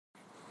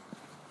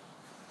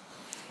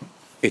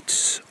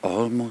It's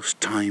almost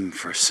time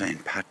for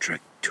St.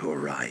 Patrick to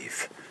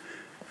arrive.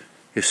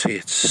 You see,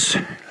 it's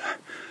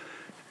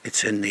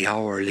in the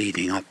hour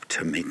leading up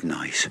to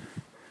midnight.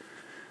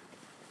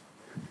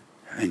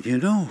 And you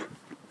know,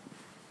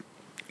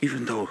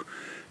 even though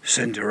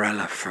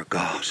Cinderella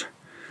forgot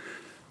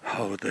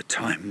how the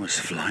time was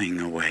flying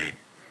away,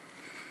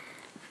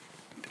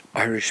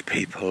 Irish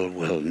people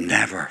will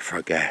never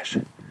forget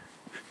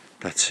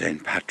that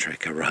St.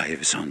 Patrick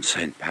arrives on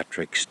St.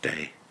 Patrick's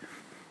Day.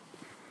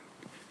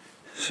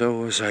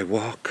 So as I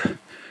walk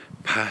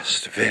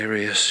past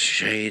various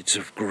shades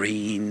of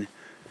green,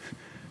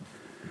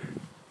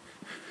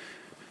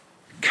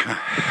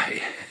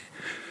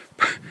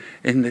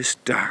 in this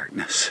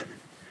darkness,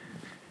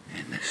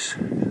 in this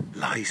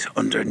light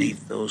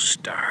underneath those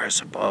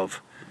stars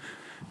above,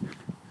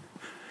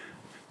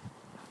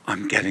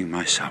 I'm getting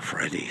myself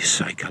ready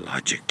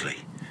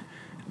psychologically,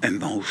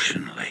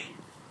 emotionally,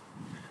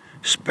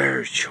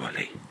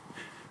 spiritually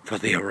for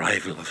the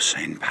arrival of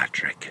St.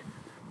 Patrick.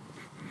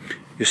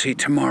 You see,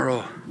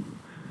 tomorrow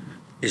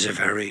is a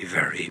very,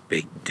 very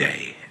big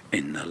day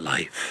in the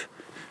life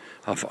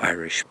of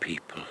Irish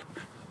people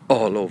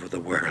all over the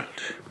world.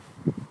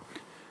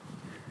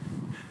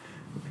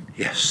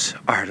 Yes,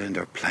 Ireland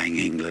are playing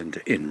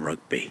England in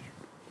rugby.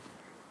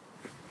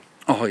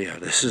 Oh yeah,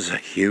 this is a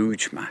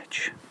huge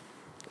match.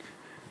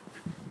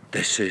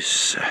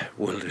 This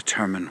will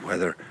determine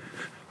whether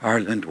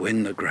Ireland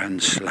win the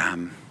Grand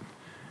Slam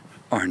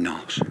or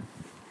not.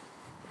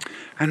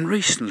 And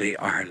recently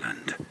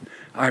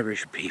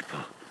Irish people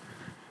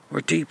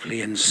were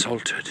deeply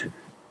insulted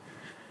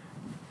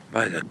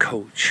by the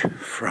coach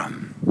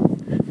from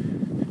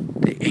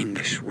the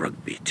English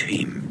rugby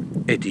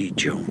team, Eddie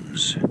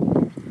Jones.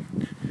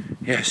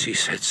 Yes, he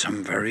said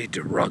some very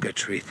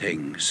derogatory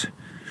things.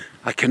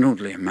 I can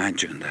only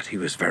imagine that he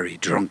was very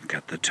drunk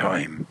at the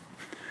time,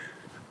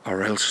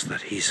 or else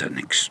that he's an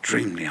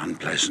extremely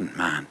unpleasant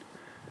man,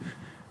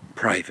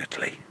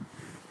 privately.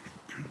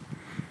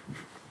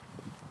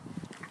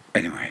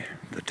 Anyway,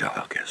 the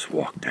dog has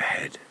walked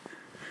ahead,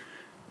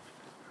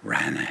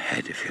 ran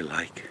ahead if you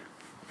like,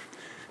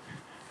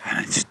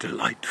 and it's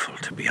delightful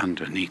to be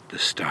underneath the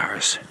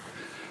stars,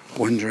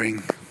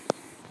 wondering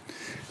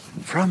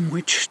from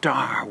which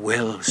star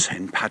will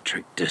St.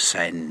 Patrick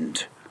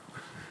descend?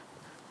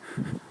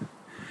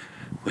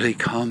 Will he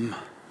come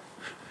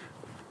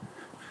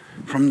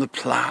from the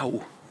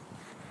plough,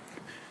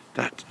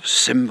 that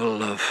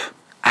symbol of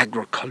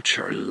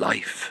agricultural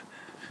life,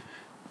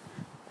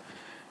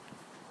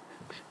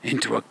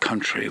 into a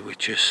country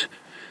which is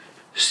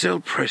still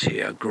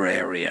pretty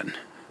agrarian?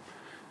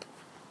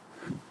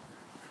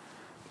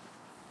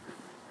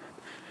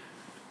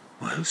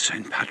 Will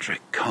St.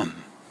 Patrick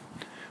come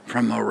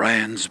from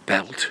Orion's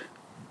belt?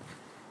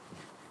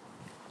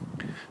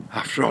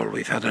 After all,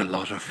 we've had a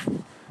lot of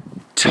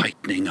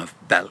tightening of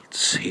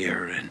belts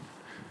here in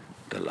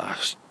the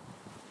last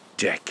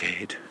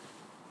decade.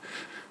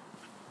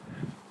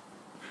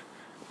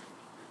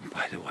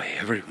 By the way,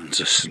 everyone's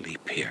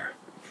asleep here.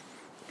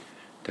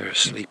 They're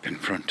asleep in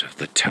front of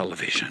the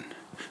television,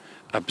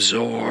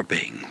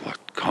 absorbing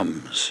what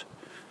comes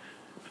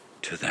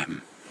to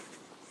them.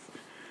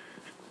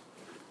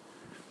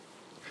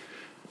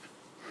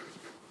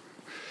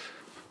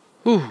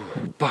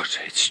 Ooh, but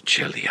it's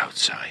chilly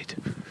outside.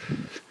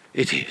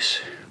 It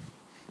is.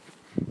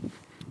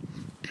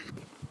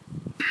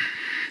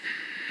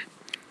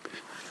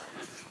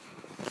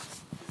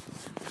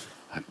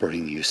 I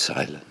bring you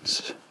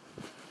silence.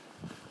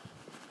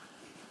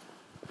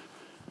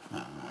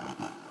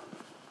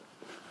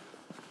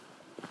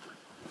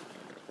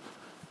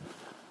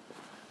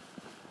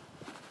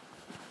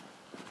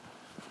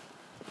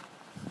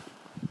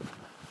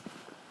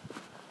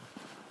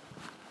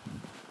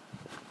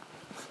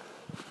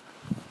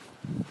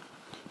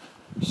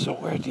 So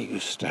where do you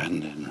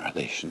stand in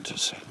relation to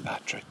St.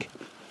 Patrick?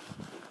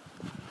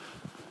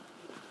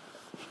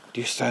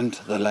 Do you stand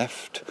to the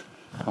left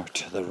or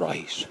to the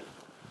right?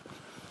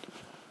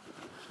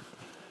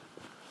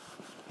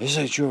 Is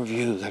it your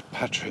view that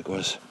Patrick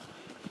was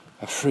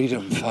a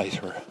freedom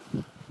fighter,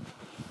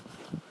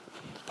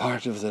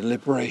 part of the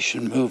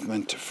liberation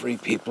movement to free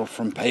people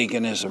from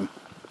paganism?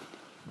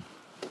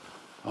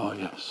 Oh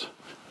yes.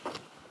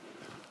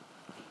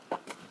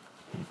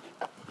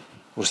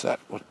 Was that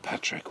what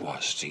Patrick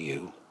was to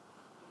you?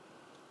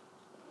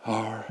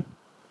 Or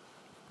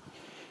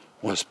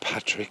was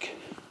Patrick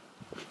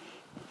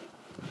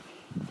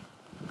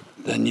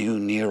the new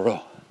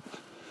Nero?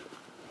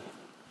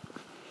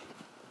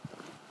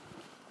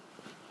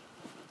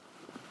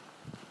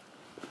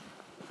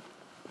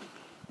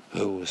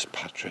 Who was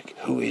Patrick?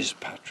 Who is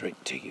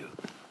Patrick to you?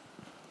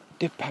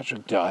 Did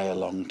Patrick die a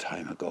long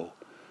time ago?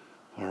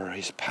 Or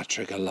is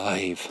Patrick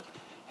alive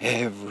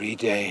every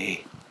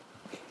day?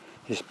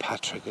 Is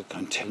Patrick a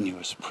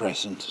continuous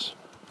presence,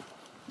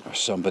 or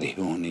somebody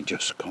who only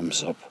just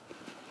comes up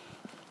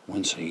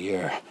once a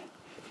year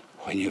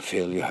when you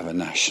feel you have a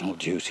national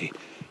duty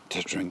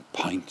to drink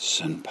pints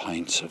and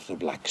pints of the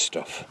black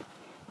stuff?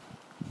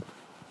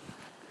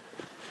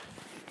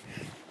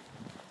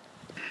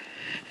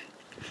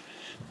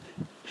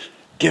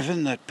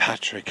 given that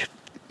Patrick,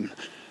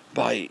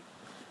 by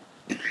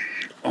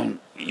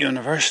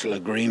universal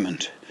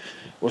agreement,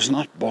 was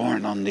not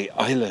born on the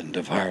island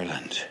of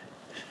Ireland,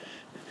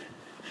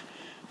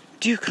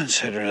 do you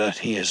consider that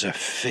he is a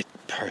fit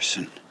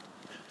person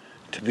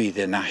to be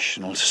the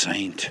national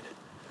saint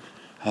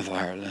of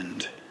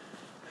Ireland?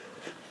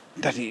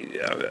 That he,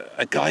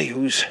 a guy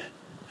who's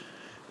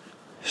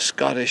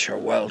Scottish or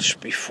Welsh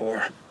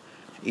before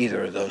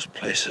either of those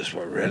places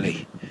were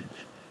really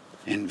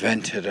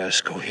invented as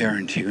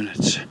coherent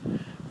units,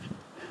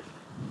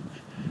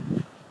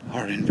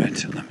 or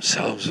invented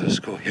themselves as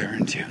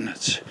coherent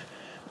units,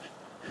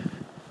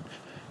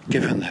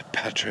 given that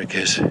Patrick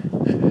is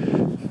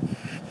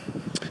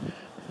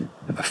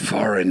a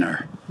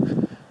foreigner,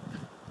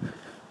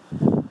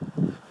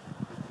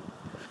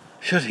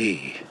 should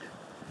he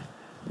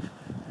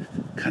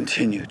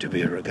continue to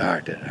be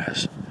regarded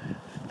as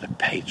the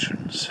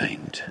patron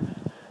saint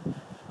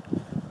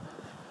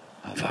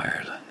of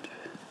Ireland?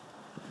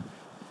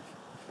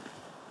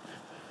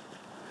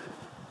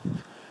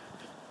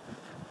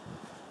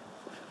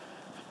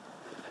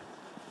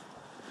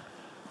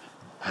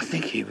 I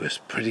think he was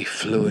pretty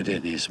fluid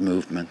in his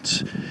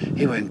movements.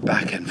 He went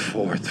back and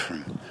forth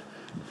from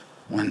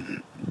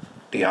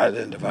the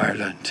island of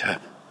Ireland to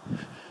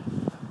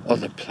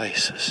other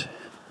places.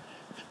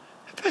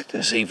 In fact,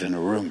 there's even a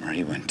rumour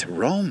he went to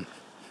Rome.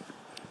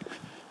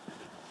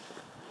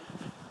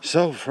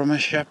 So, from a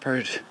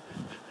shepherd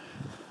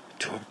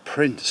to a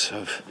prince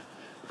of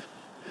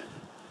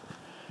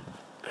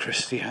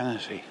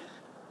Christianity.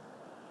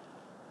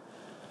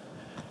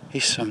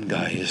 He's some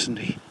guy, isn't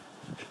he?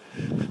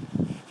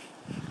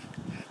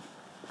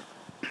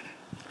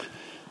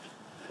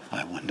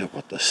 I wonder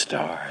what the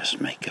stars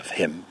make of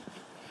him.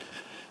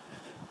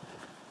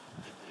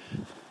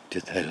 Do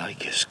they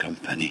like his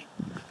company?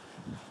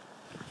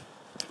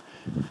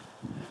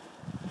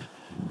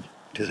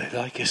 Do they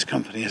like his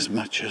company as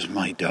much as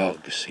my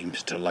dog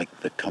seems to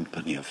like the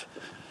company of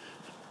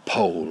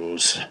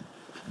poles?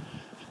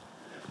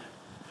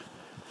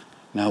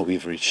 Now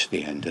we've reached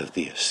the end of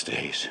the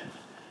estate.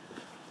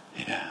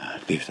 Yeah,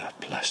 leave that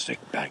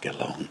plastic bag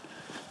alone.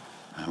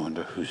 I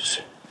wonder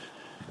who's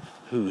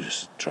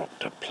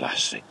dropped a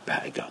plastic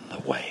bag on the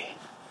way.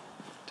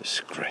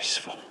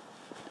 Disgraceful.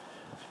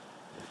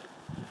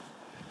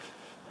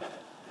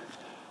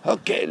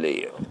 Okay,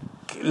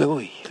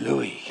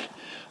 Louis.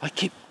 I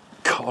keep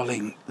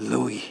calling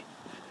Louis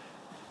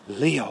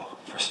Leo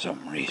for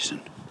some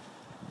reason.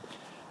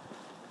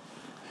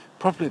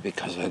 Probably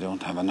because I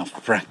don't have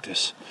enough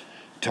practice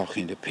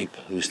talking to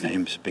people whose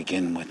names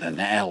begin with an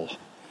L.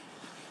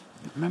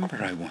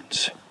 Remember, I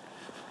once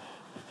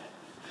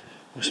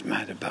was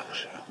mad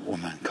about a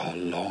woman called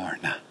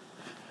Lorna.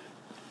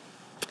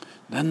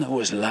 Then there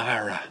was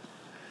Lara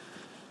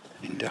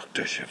in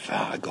Dr.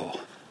 Zhivago.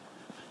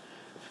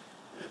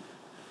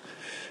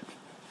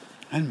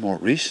 And more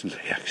recently,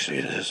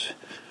 actually, there's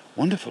a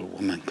wonderful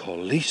woman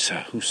called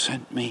Lisa who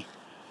sent me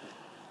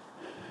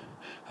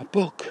a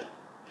book.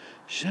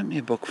 She sent me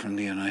a book from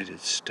the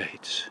United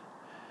States.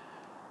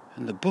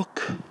 And the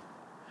book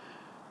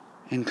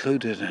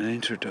included an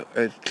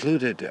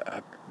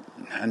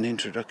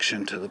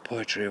introduction to the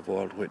poetry of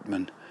Walt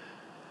Whitman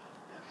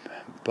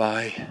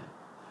by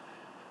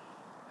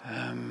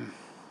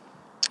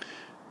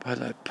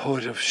that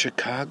poet of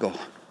Chicago,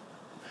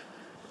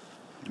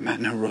 the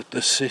man who wrote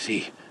The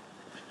City,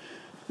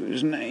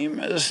 whose name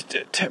has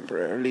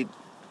temporarily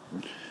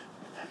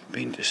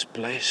been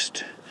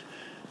displaced.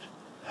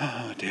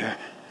 Oh dear.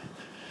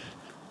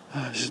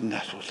 Oh, isn't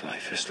that what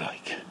life is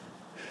like?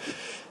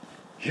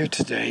 Here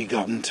today,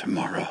 gone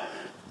tomorrow.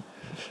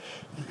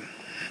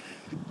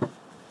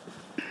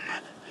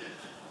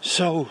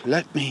 So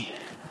let me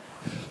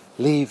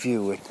leave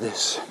you with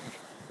this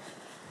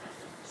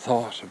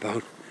thought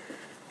about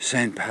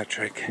St.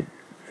 Patrick.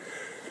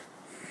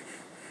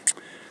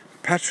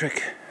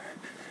 Patrick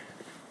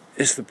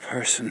is the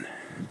person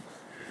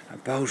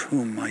about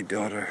whom my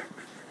daughter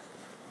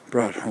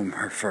brought home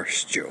her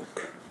first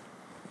joke.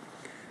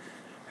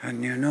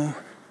 And you know,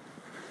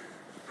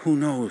 who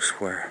knows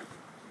where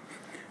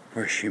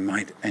she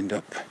might end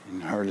up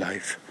in her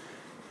life.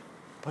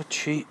 But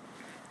she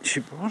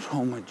brought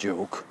home a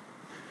joke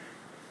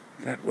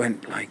that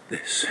went like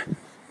this.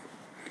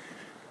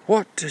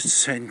 What did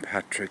St.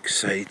 Patrick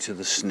say to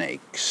the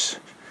snakes?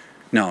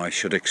 Now I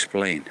should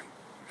explain.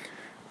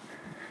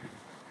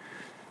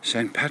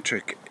 St.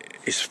 Patrick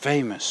is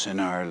famous in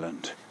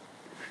Ireland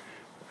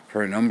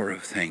for a number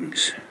of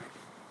things,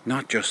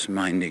 not just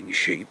minding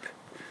sheep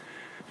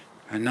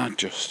and not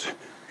just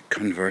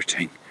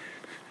converting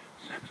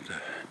the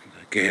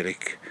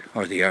Gaelic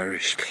or the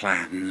Irish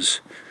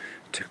clans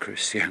to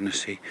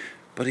Christianity,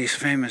 but he's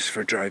famous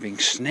for driving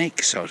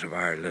snakes out of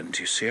Ireland.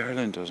 You see,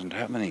 Ireland doesn't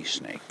have any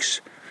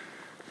snakes.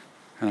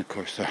 And of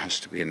course there has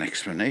to be an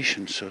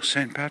explanation. So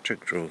St.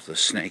 Patrick drove the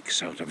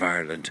snakes out of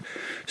Ireland.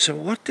 So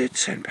what did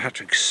St.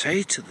 Patrick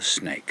say to the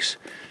snakes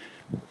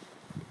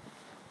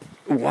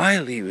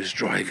while he was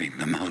driving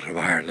them out of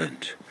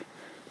Ireland?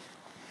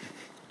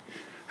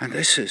 And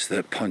this is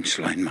the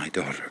punchline my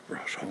daughter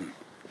brought home.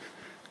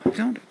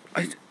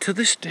 To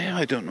this day,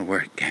 I don't know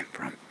where it came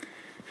from.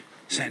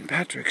 St.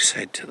 Patrick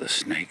said to the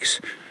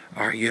snakes,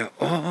 "Are you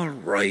all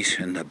right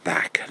in the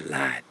back,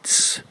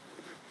 lads?"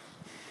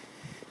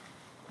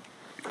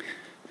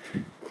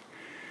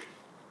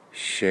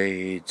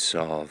 Shades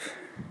of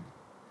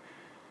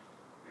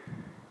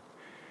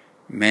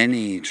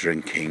many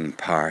drinking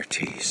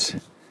parties.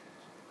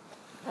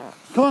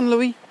 Come on,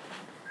 Louis.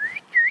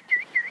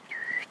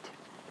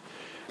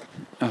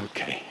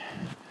 Okay.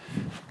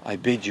 I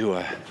bid you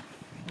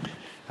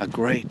a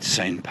great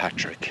St.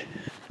 Patrick.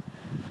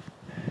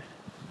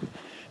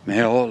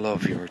 May all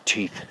of your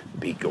teeth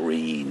be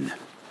green.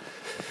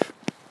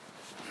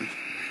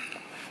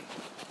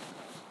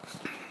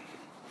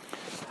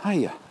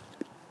 Hiya.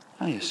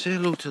 Say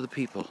hello to the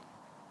people.